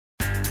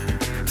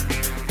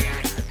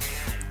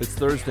It's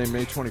Thursday,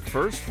 May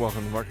 21st.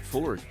 Welcome to Market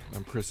Foolery.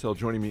 I'm Chris Hill.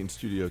 Joining me in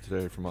studio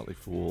today from Motley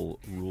Fool,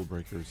 Rule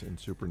Breakers, and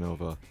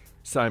Supernova,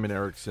 Simon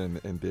Erickson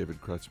and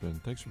David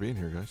Krutzman. Thanks for being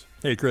here, guys.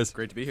 Hey, Chris.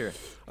 Great to be here.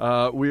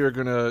 We are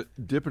going to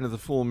dip into the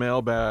full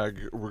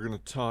mailbag. We're going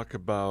to talk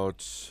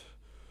about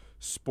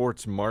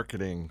sports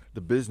marketing,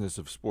 the business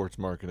of sports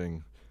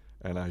marketing,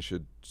 and I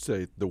should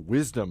say the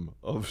wisdom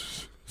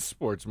of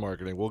sports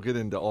marketing. We'll get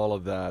into all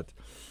of that.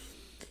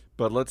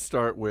 But let's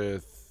start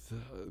with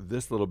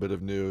this little bit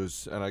of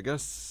news. And I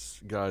guess,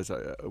 guys,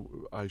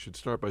 I should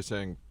start by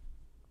saying,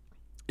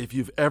 if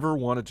you've ever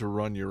wanted to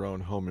run your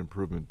own home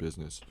improvement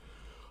business,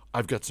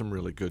 I've got some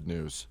really good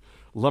news.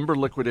 Lumber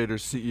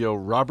Liquidators CEO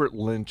Robert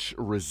Lynch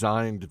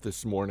resigned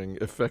this morning,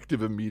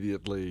 effective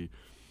immediately.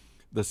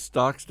 The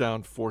stock's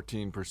down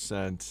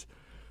 14%.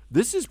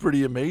 This is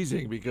pretty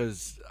amazing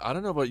because I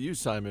don't know about you,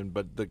 Simon,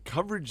 but the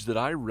coverage that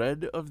I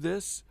read of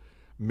this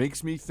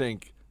makes me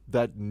think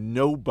that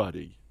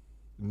nobody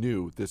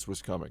knew this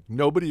was coming.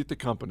 Nobody at the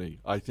company,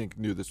 I think,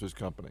 knew this was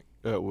coming.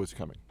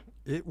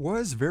 It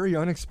was very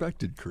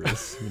unexpected,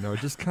 Chris.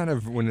 Just kind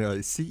of when a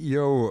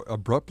CEO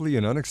abruptly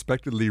and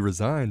unexpectedly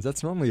resigns,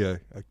 that's normally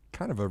a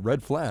kind of a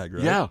red flag,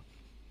 right? Yeah.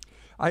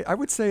 I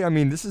would say,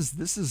 this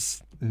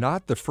is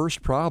not the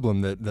first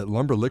problem that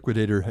Lumber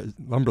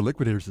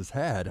Liquidators has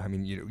had.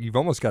 You've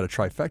almost got a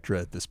trifecta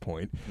at this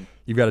point.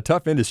 You've got a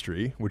tough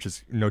industry, which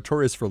is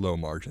notorious for low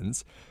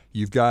margins.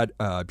 You've got,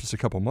 just a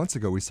couple months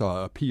ago, we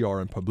saw a PR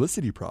and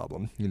publicity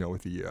problem,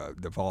 with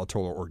the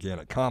volatile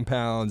organic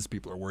compounds.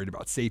 People are worried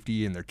about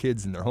safety and their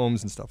kids and their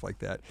homes and stuff like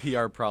that.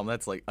 PR problem,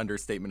 that's like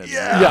understatement of the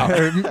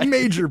Yeah,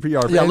 major PR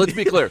problem. Yeah, let's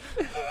be clear.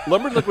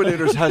 Lumber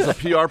Liquidators has a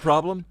PR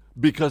problem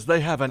because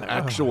they have an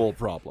actual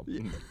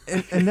problem.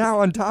 And now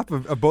on top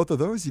of both of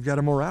those, you've got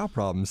a morale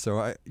problem.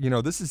 So,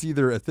 this is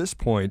either at this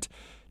point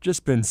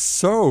just been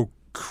so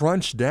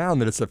crunched down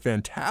that it's a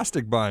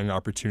fantastic buying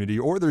opportunity,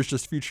 or there's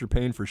just future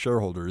pain for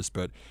shareholders.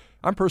 But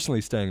I'm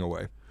personally staying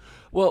away.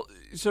 Well,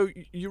 so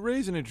you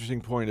raise an interesting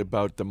point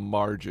about the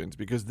margins,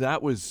 because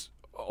that was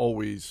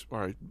always, all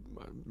right,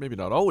 maybe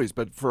not always,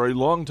 but for a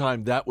long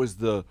time, that was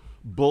the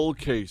bull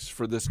case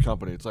for this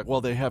company. It's like,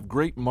 well, they have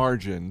great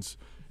margins.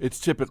 It's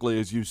typically,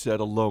 as you said,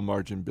 a low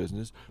margin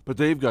business, but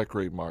they've got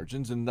great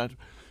margins. And that,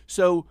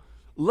 so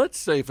let's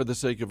say, for the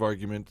sake of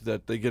argument,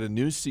 that they get a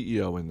new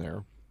CEO in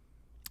there.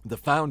 The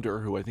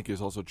founder, who I think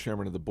is also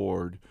chairman of the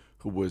board,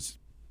 who was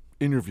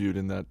interviewed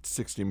in that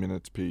 60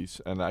 Minutes piece,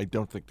 and I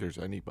don't think there's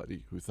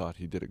anybody who thought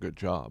he did a good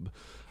job.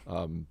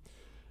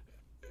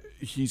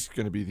 He's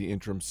going to be the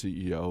interim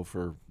CEO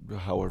for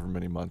however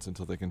many months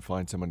until they can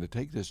find someone to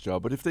take this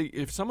job. But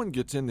if someone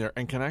gets in there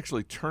and can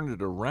actually turn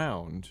it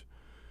around,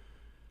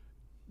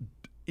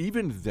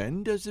 even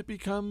then does it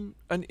become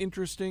an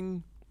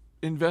interesting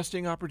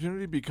investing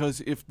opportunity?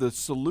 Because if the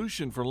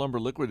solution for Lumber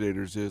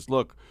Liquidators is,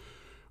 look,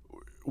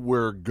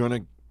 we're going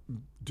to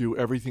do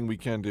everything we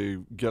can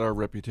to get our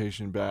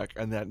reputation back,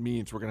 and that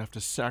means we're going to have to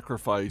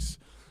sacrifice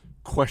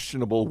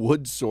questionable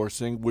wood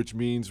sourcing, which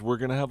means we're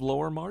going to have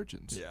lower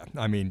margins. Yeah,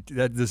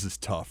 this is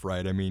tough,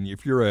 right?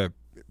 If you're a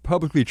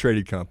publicly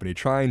traded company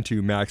trying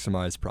to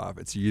maximize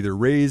profits, you either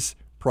raise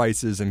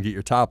prices and get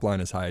your top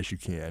line as high as you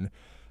can,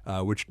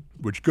 which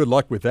good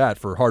luck with that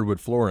for hardwood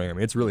flooring.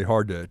 It's really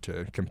hard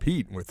to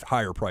compete with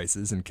higher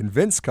prices and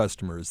convince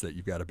customers that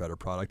you've got a better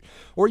product.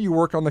 Or you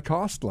work on the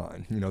cost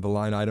line, the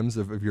line items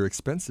of your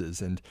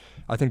expenses. And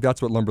I think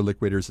that's what Lumber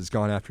Liquidators has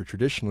gone after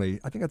traditionally.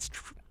 I think that's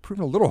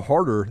proven a little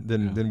harder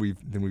than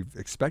we've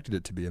expected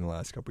it to be in the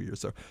last couple of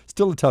years. So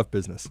still a tough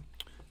business.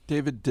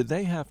 David, did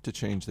they have to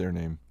change their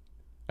name?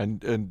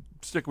 And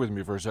stick with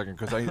me for a second,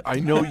 because I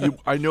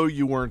know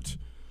you weren't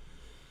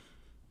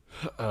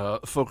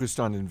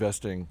focused on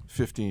investing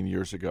 15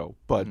 years ago,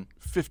 but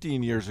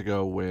 15 years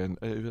ago when,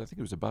 I think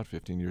it was about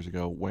 15 years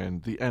ago,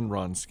 when the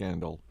Enron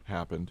scandal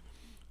happened,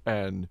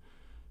 and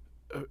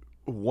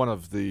one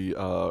of the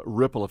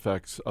ripple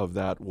effects of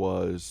that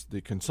was the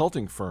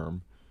consulting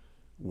firm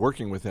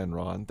working with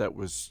Enron that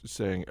was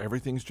saying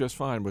everything's just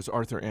fine was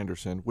Arthur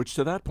Andersen, which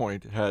to that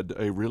point had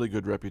a really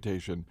good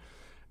reputation.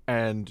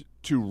 And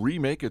to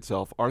remake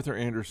itself, Arthur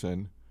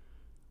Andersen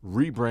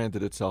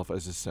rebranded itself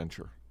as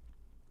Accenture.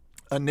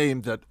 A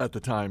name that at the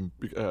time,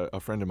 a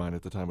friend of mine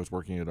at the time was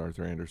working at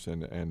Arthur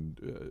Andersen,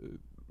 and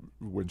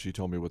when she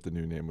told me what the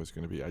new name was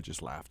going to be, I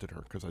just laughed at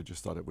her because I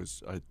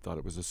thought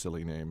it was a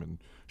silly name, and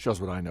shows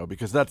what I know,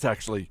 because that's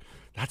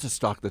a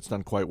stock that's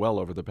done quite well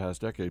over the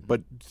past decade.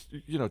 But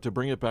to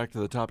bring it back to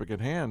the topic at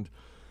hand,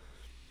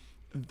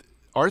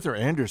 Arthur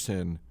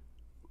Andersen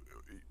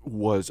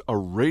was a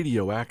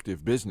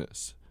radioactive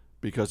business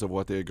because of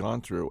what they had gone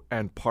through.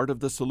 And part of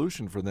the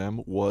solution for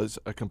them was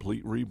a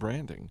complete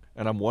rebranding.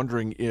 And I'm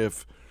wondering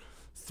if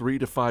 3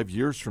 to 5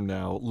 years from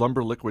now,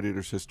 Lumber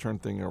Liquidators has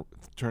turned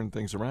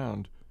things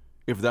around,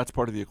 if that's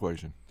part of the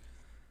equation.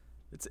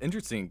 It's an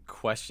interesting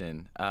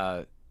question.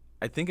 I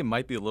think it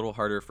might be a little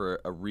harder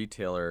for a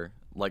retailer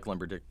like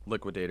Lumber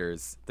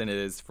Liquidators than it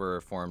is for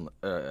a firm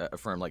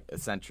like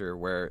Accenture,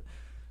 where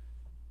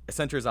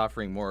Accenture is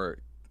offering more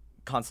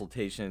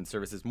consultation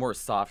services, more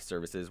soft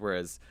services,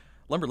 whereas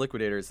Lumber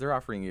Liquidators, they're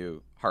offering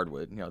you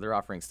hardwood. They're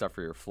offering stuff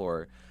for your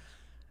floor.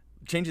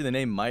 Changing the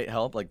name might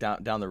help, like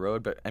down the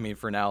road, but I mean,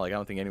 for now, like I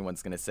don't think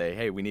anyone's going to say,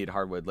 "Hey, we need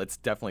hardwood. Let's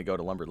definitely go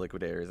to Lumber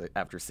Liquidators,"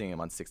 after seeing them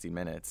on 60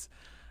 Minutes.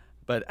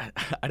 But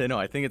I don't know.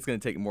 I think it's going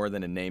to take more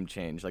than a name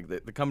change. Like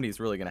the company is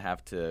really going to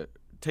have to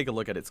take a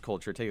look at its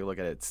culture, take a look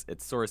at its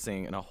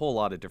sourcing, and a whole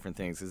lot of different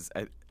things. Because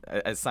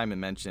as Simon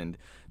mentioned,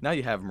 now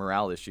you have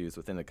morale issues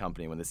within the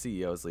company when the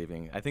CEO is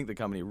leaving. I think the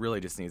company really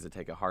just needs to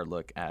take a hard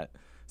look at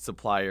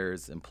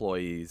suppliers,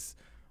 employees,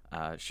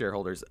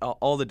 shareholders,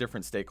 all the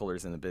different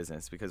stakeholders in the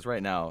business, because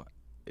right now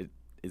it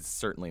is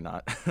certainly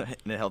not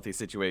in a healthy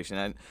situation.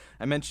 And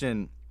I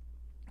mentioned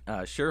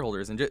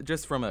shareholders, and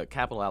just from a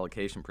capital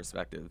allocation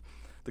perspective,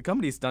 the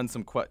company's done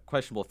some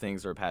questionable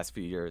things over the past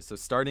few years. So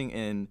starting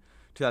in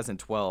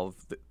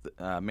 2012,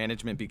 the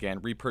management began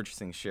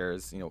repurchasing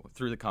shares,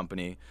 through the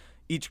company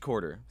each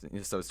quarter.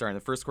 So starting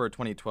the first quarter of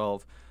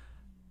 2012.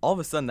 All of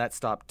a sudden, that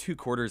stopped 2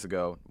 quarters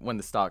ago when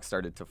the stock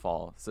started to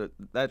fall. So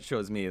that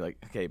shows me, like,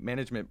 okay,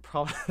 management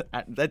probably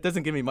that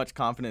doesn't give me much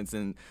confidence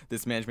in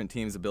this management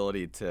team's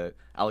ability to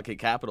allocate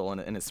capital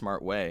in a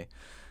smart way.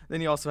 Then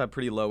you also have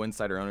pretty low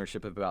insider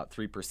ownership of about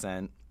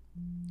 3%.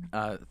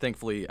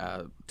 Thankfully,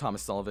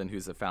 Thomas Sullivan,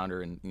 who's the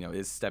founder and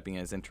is stepping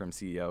in as interim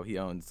CEO, he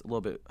owns a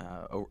little bit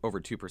over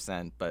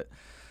 2%, but.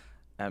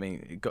 I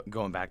mean,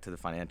 going back to the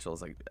financials,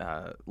 like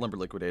Lumber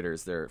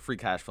Liquidators, they're free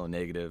cash flow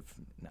negative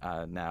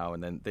now,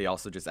 and then they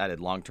also just added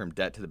long-term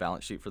debt to the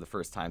balance sheet for the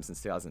first time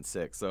since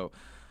 2006. So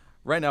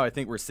right now I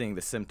think we're seeing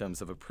the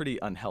symptoms of a pretty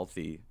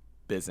unhealthy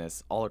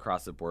business all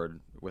across the board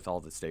with all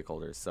the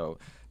stakeholders. So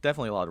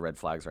definitely a lot of red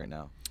flags right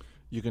now.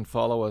 You can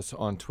follow us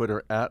on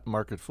Twitter at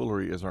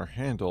MarketFoolery is our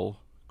handle.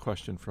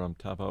 Question from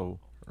Tavo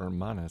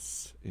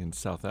Hermanis in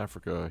South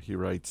Africa. He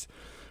writes,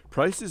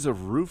 prices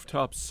of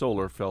rooftop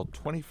solar fell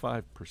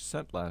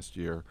 25% last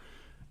year,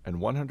 and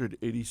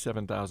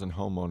 187,000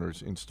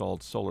 homeowners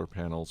installed solar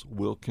panels.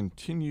 Will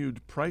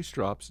continued price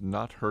drops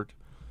not hurt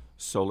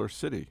Solar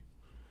City?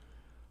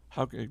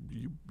 How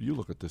you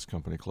look at this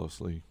company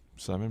closely,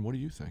 Simon? What do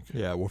you think?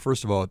 Yeah, well,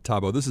 first of all,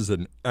 Tabo, this is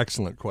an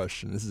excellent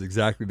question. This is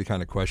exactly the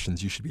kind of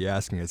questions you should be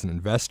asking as an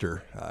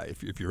investor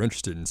if you're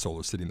interested in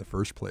Solar City in the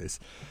first place.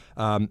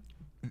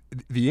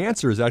 The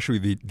answer is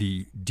actually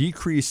the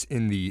decrease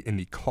in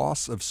the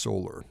costs of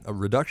solar.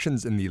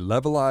 Reductions in the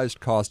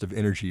levelized cost of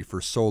energy for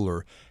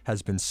solar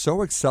has been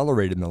so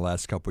accelerated in the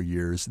last couple of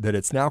years that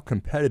it's now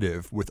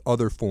competitive with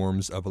other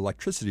forms of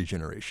electricity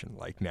generation,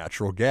 like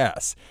natural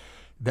gas.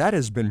 That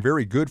has been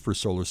very good for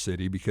Solar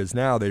City because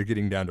now they're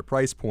getting down to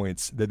price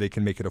points that they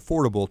can make it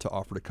affordable to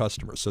offer to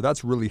customers. So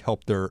that's really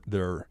helped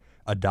their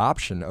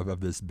adoption of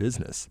this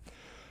business.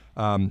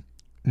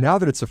 Now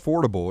that it's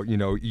affordable,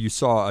 you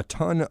saw a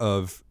ton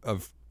of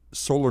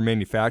solar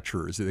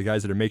manufacturers, the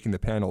guys that are making the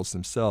panels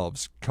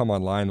themselves, come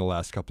online the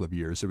last couple of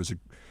years. There was a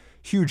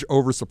huge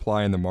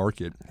oversupply in the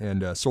market,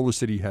 and Solar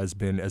City has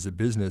been, as a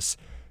business,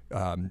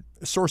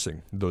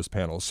 sourcing those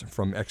panels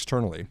from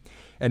externally.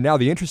 And now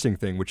the interesting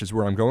thing, which is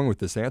where I'm going with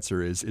this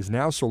answer, is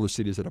now Solar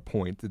City is at a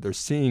point that they're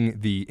seeing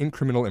the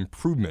incremental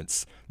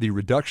improvements, the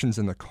reductions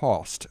in the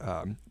cost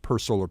per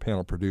solar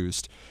panel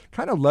produced,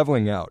 kind of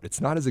leveling out. It's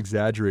not as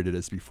exaggerated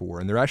as before,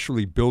 and they're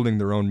actually building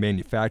their own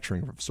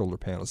manufacturing of solar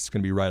panels. It's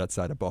going to be right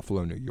outside of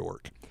Buffalo, New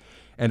York.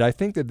 And I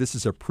think that this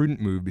is a prudent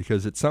move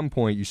because at some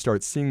point you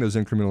start seeing those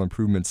incremental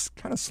improvements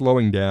kind of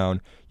slowing down.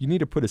 You need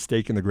to put a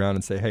stake in the ground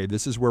and say, hey,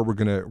 this is where we're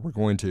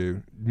going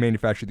to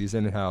manufacture these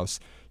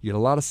in-house. You get a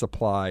lot of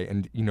supply,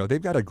 and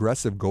they've got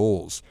aggressive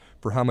goals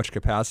for how much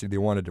capacity they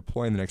want to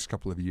deploy in the next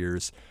couple of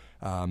years.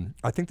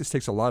 I think this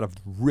takes a lot of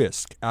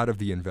risk out of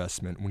the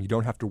investment when you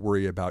don't have to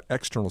worry about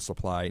external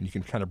supply and you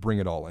can kind of bring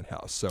it all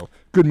in-house. So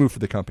good move for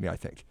the company, I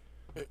think.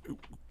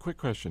 Quick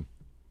question.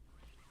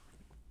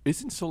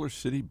 Isn't Solar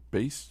City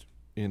based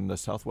in the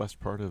southwest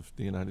part of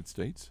the United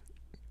States?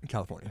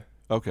 California.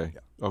 Okay.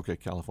 Yeah. Okay,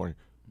 California.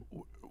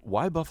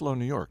 Why Buffalo,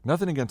 New York?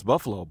 Nothing against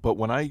Buffalo, but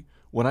when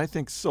I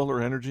think solar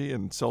energy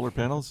and solar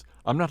panels,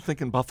 I'm not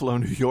thinking Buffalo,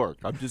 New York.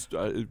 I'm just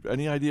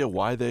any idea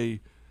why they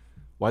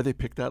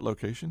picked that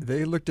location?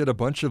 They looked at a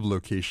bunch of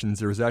locations.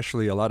 There was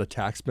actually a lot of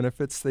tax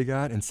benefits they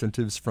got,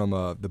 incentives from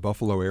the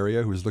Buffalo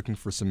area who was looking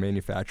for some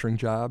manufacturing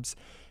jobs.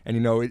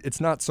 And it's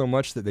not so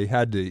much that they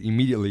had to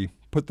immediately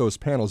put those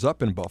panels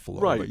up in Buffalo,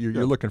 right? But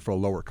you're looking for a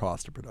lower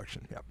cost of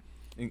production.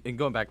 Yeah. And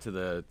going back to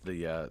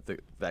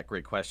that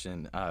great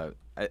question,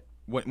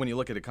 when you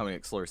look at a company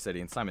like Solar City,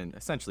 and Simon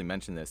essentially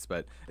mentioned this,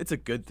 but it's a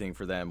good thing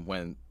for them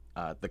when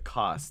the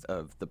cost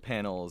of the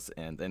panels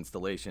and the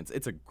installations.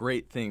 It's a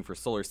great thing for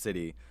Solar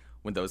City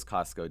when those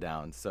costs go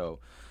down. So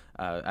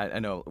I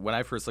know when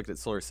I first looked at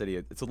Solar City,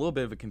 it's a little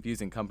bit of a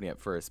confusing company at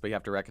first, but you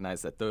have to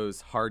recognize that those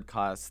hard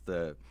costs,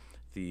 the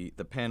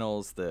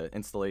panels, the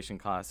installation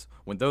costs,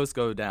 when those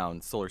go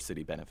down, Solar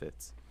City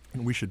benefits.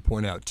 And we should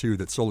point out, too,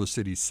 that Solar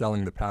City's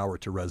selling the power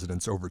to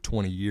residents over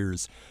 20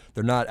 years.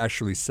 They're not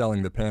actually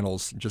selling the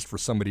panels just for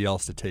somebody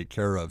else to take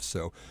care of.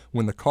 So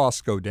when the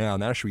costs go down,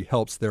 that actually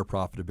helps their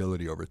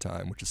profitability over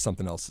time, which is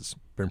something else that's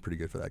been pretty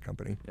good for that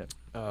company.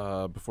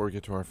 Before we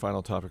get to our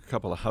final topic, a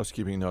couple of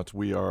housekeeping notes.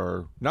 We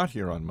are not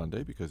here on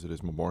Monday because it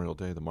is Memorial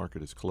Day. The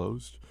market is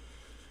closed.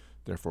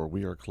 Therefore,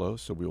 we are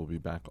closed, so we will be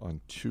back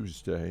on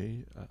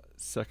Tuesday.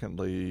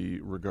 Secondly,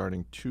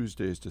 regarding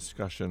Tuesday's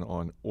discussion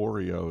on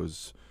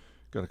Oreos,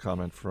 got a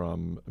comment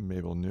from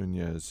Mabel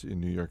Nunez in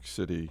New York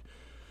City.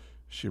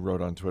 She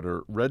wrote on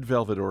Twitter, red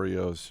velvet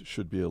Oreos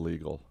should be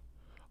illegal.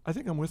 I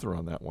think I'm with her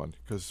on that one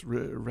because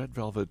red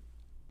velvet,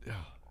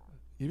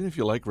 even if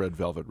you like red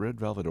velvet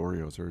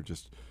Oreos are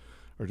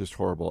just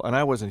horrible. And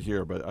I wasn't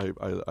here, but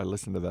I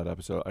listened to that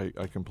episode.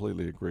 I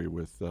completely agree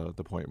with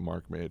the point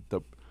Mark made.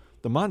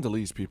 The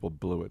Mondelez people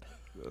blew it.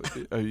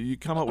 You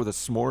come up with a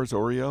s'mores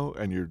Oreo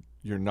and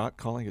you're not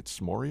calling it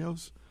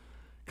s'moreos?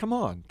 Come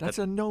on, that's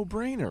a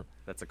no-brainer.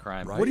 That's a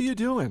crime. Right? What are you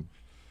doing?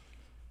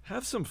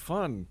 Have some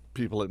fun,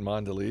 people at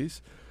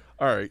Mondelez.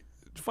 All right,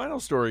 final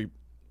story.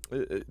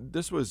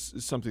 This was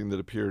something that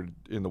appeared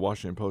in the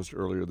Washington Post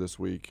earlier this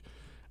week,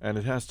 and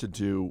it has to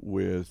do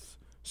with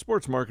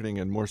sports marketing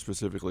and more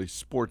specifically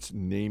sports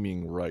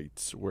naming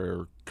rights,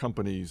 where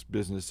companies,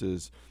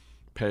 businesses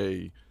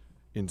pay,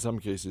 in some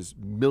cases,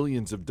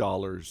 millions of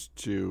dollars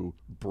to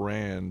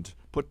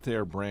put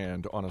their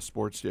brand on a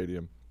sports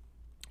stadium.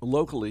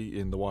 Locally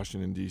in the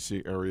Washington,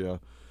 D.C. area,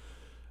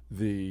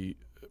 the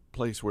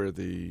place where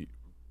the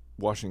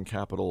Washington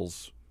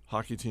Capitals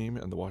hockey team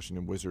and the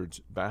Washington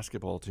Wizards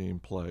basketball team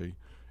play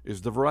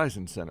is the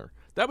Verizon Center.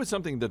 That was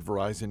something that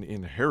Verizon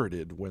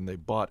inherited when they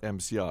bought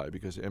MCI,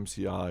 because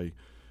MCI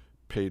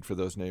paid for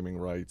those naming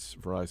rights.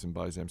 Verizon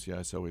buys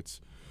MCI, so it's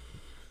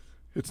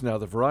now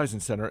the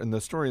Verizon Center. And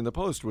the story in the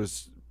Post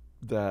was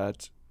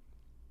that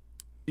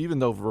even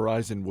though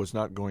Verizon was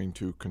not going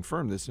to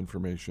confirm this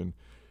information,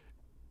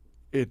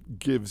 it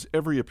gives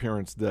every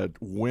appearance that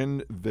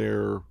when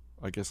their,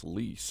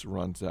 lease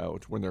runs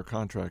out, when their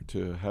contract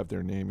to have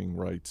their naming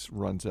rights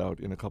runs out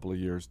in a couple of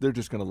years, they're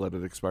just going to let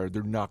it expire.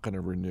 They're not going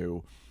to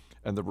renew.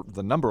 And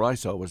the number I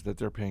saw was that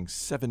they're paying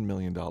 $7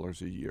 million a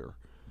year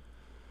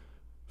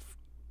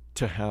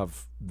to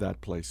have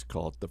that place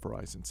called the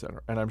Verizon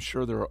Center. And I'm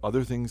sure there are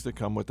other things that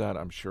come with that.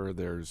 I'm sure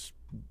there's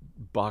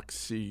box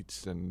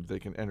seats, and they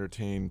can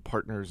entertain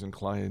partners and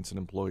clients and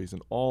employees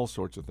and all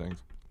sorts of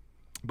things.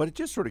 But it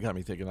just sort of got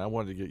me thinking. I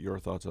wanted to get your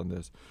thoughts on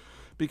this,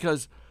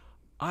 because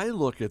I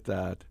look at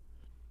that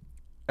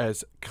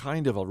as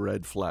kind of a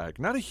red flag.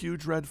 Not a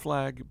huge red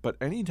flag, but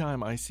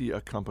anytime I see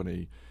a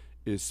company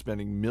is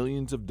spending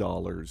millions of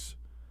dollars,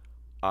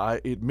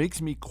 it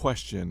makes me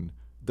question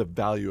the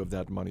value of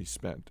that money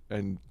spent.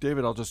 And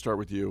David, I'll just start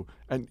with you.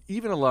 And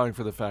even allowing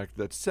for the fact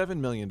that $7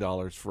 million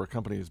for a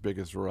company as big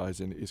as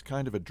Verizon is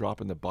kind of a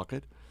drop in the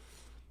bucket,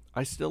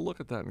 I still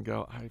look at that and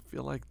go, I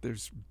feel like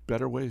there's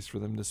better ways for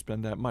them to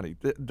spend that money.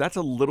 That's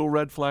a little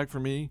red flag for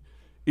me.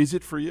 Is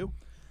it for you?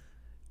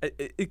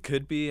 It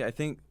could be. I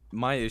think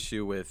my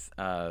issue with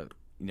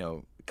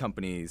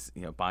companies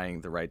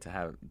buying the right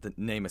to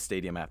name a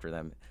stadium after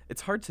them,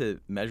 it's hard to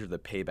measure the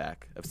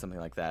payback of something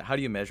like that. How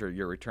do you measure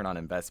your return on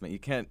investment? You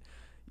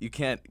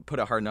can't put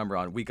a hard number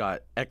on, we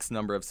got X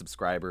number of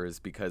subscribers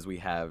because we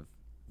have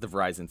the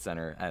Verizon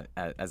Center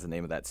as the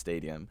name of that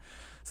stadium.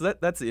 So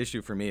that's the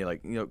issue for me.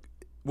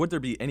 Would there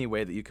be any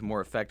way that you can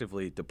more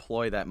effectively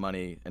deploy that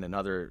money in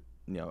another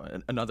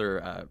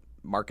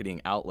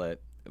marketing outlet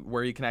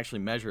where you can actually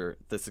measure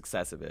the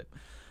success of it?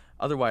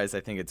 Otherwise, I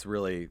think it's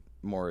really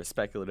more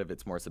speculative.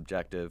 It's more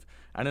subjective.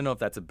 I don't know if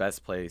that's the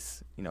best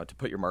place, to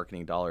put your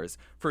marketing dollars.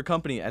 For a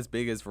company as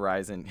big as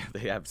Verizon,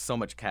 they have so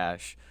much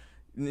cash.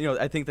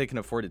 I think they can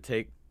afford to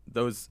take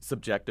those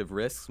subjective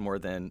risks more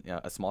than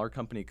a smaller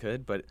company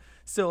could. But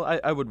still,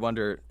 I would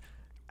wonder.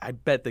 I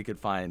bet they could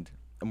find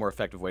a more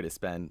effective way to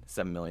spend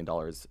 $7 million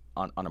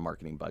on a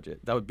marketing budget.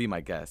 That would be my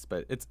guess,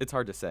 but it's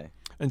hard to say.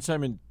 And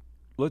Simon,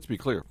 let's be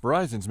clear.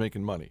 Verizon's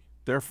making money.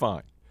 They're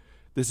fine.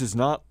 This is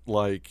not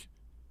like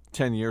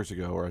 10 years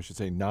ago, or I should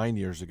say 9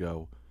 years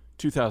ago,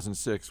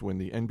 2006, when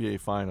the NBA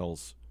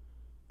Finals,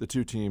 the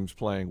two teams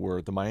playing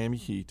were the Miami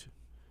Heat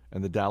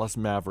and the Dallas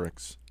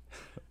Mavericks.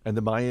 And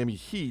the Miami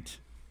Heat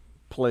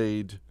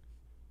played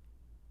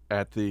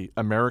at the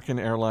American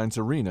Airlines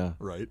Arena.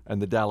 Right.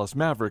 And the Dallas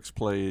Mavericks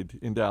played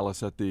in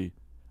Dallas at the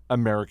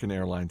American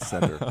Airlines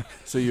Center.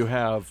 So you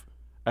have,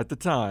 at the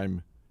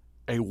time,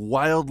 a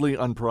wildly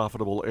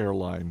unprofitable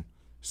airline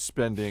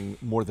spending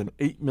more than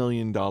 $8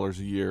 million a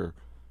year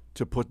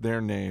to put their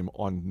name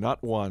on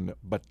not one,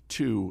 but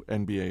two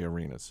NBA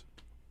arenas.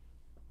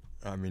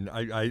 I mean,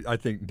 I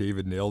think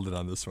David nailed it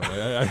on this one.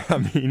 I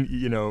mean,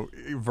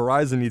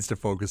 Verizon needs to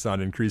focus on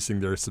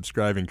increasing their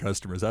subscribing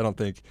customers. I don't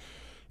think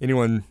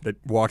anyone that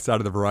walks out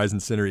of the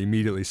Verizon Center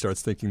immediately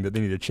starts thinking that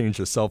they need to change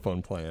their cell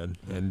phone plan.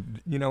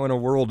 And, in a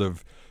world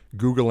of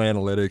Google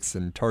Analytics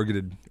and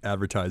targeted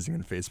advertising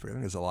and Facebook, I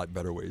think there's a lot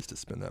better ways to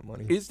spend that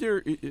money. Is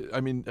there,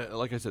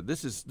 like I said,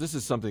 this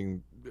is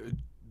something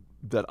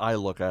that I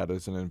look at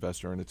as an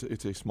investor, and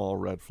it's a small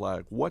red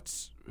flag.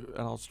 And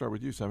I'll start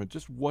with you, Simon,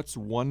 just what's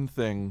one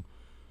thing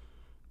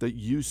that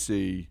you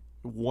see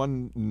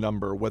one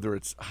number, whether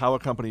it's how a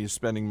company is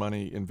spending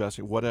money,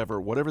 investing,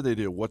 whatever they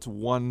do, what's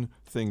one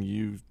thing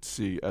you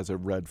see as a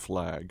red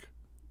flag?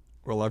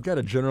 Well, I've got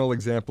a general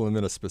example and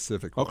then a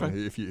specific one,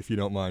 Okay. if you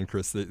don't mind,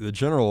 Chris. The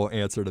general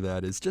answer to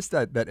that is just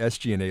that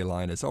SG&A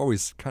line is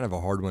always kind of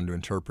a hard one to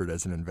interpret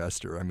as an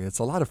investor. I mean, it's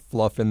a lot of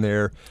fluff in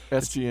there.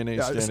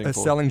 SG&A standing for?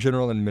 Selling,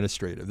 general, and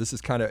administrative. This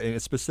is kind of, and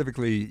it's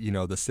specifically,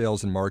 the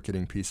sales and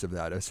marketing piece of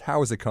that. Is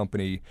how is a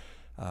company,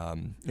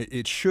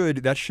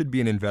 that should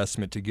be an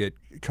investment to get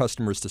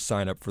customers to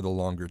sign up for the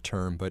longer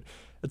term, but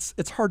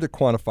it's hard to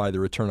quantify the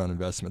return on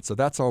investment. So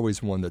that's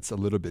always one that's a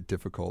little bit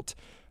difficult.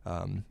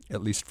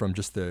 At least from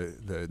just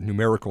the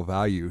numerical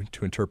value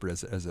to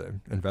interpret as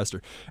an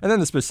investor. And then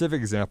the specific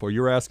example,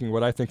 you were asking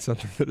what I think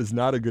something that is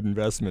not a good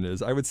investment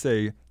is. I would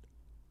say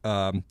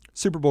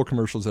Super Bowl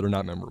commercials that are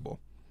not memorable.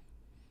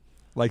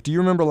 Like, do you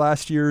remember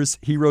last year's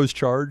Heroes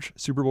Charge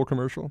Super Bowl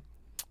commercial?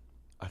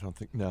 I don't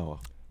think, no.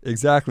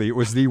 Exactly. It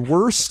was the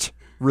worst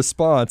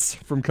response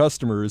from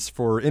customers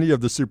for any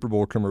of the Super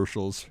Bowl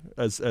commercials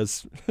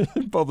as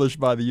published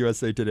by the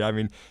USA Today. I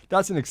mean,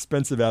 that's an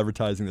expensive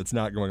advertising that's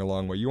not going a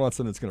long way. You want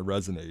something that's going to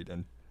resonate,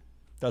 and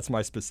that's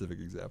my specific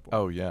example.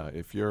 Oh, yeah.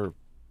 If you're,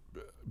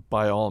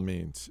 by all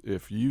means,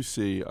 if you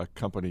see a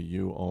company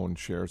you own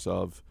shares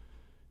of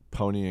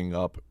ponying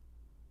up,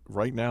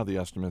 right now the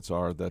estimates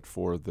are that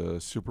for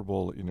the Super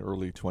Bowl in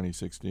early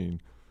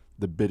 2016,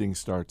 the bidding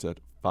starts at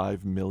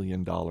 $5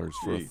 million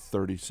for a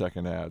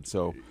 30-second ad.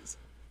 So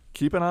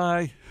keep an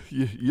eye.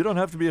 You don't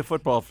have to be a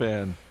football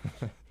fan.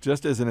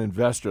 Just as an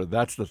investor,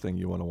 that's the thing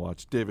you want to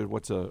watch. David,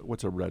 what's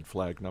a red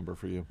flag number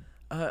for you?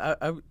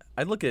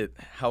 I look at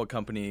how a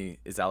company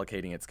is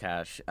allocating its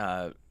cash.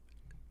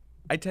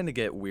 I tend to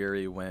get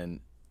weary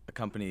when a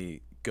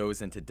company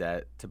goes into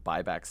debt to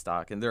buy back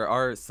stock. And there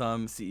are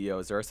some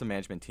CEOs, there are some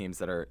management teams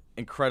that are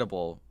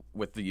incredible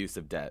with the use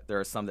of debt. There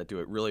are some that do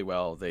it really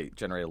well. They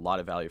generate a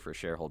lot of value for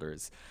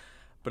shareholders.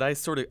 But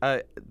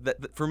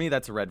for me,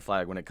 that's a red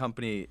flag when a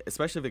company,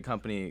 especially if a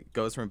company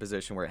goes from a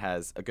position where it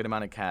has a good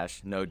amount of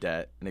cash, no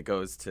debt, and it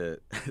goes to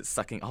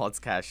sucking all its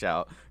cash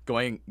out,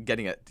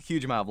 getting a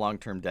huge amount of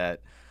long-term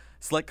debt.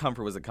 Select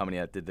Comfort was a company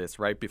that did this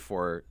right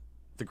before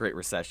the Great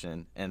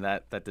Recession, and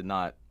that did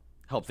not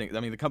help things. I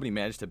mean, the company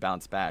managed to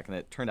bounce back, and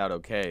it turned out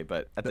okay.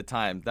 But at the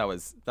time, that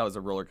was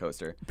a roller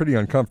coaster. Pretty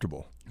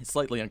uncomfortable.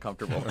 Slightly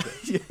uncomfortable.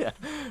 Yeah,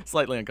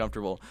 slightly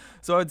uncomfortable.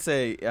 So I would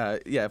say,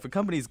 if a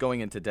company's going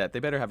into debt, they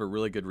better have a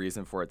really good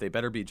reason for it. They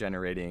better be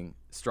generating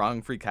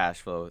strong free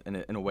cash flow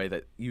in a way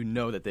that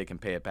that they can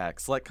pay it back.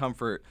 Select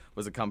Comfort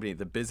was a company,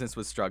 the business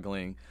was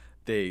struggling.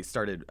 They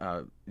started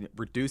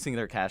reducing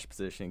their cash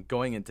position,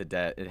 going into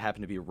debt. It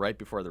happened to be right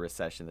before the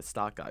recession. The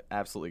stock got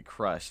absolutely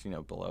crushed,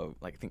 below,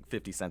 I think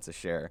 50 cents a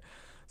share.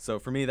 So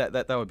for me,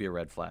 that would be a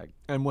red flag.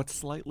 And what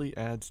slightly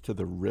adds to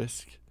the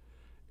risk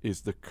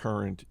is the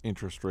current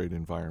interest rate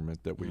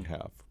environment that we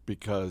have.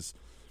 Because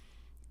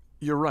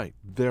you're right,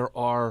 there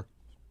are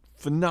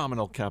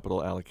phenomenal capital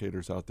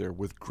allocators out there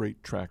with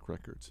great track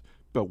records.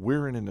 But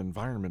we're in an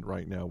environment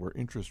right now where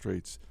interest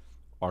rates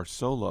are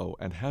so low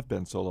and have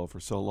been so low for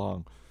so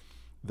long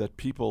that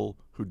people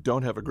who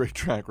don't have a great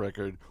track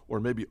record or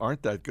maybe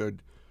aren't that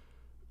good,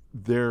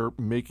 they're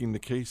making the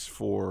case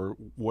for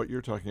what you're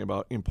talking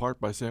about in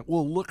part by saying,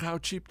 well, look how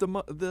cheap the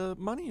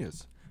money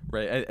is.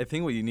 Right. I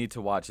think what you need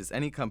to watch is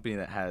any company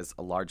that has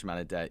a large amount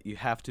of debt, you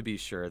have to be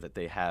sure that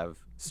they have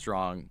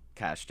strong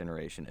cash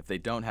generation. If they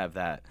don't have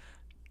that,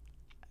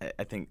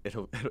 I think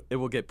it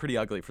will get pretty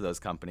ugly for those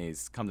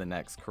companies come the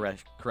next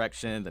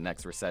correction, the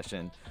next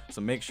recession.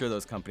 So make sure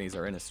those companies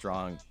are in a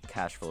strong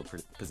cash flow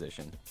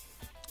position.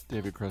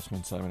 David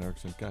Cressman, Simon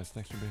Erickson. Guys,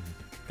 thanks for being here.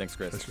 Thanks,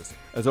 Chris. Thanks, Chris.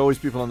 As always,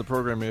 people on the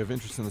program may have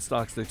interest in the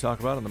stocks they talk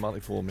about, and the Motley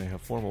Fool may have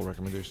formal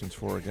recommendations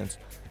for or against.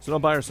 So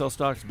don't buy or sell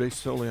stocks based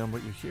solely on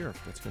what you hear.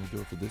 That's going to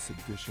do it for this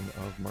edition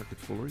of Market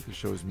Foolery. The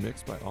show is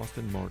mixed by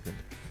Austin Morgan.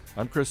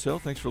 I'm Chris Hill.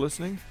 Thanks for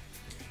listening.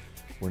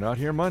 We're not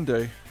here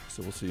Monday,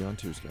 so we'll see you on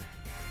Tuesday.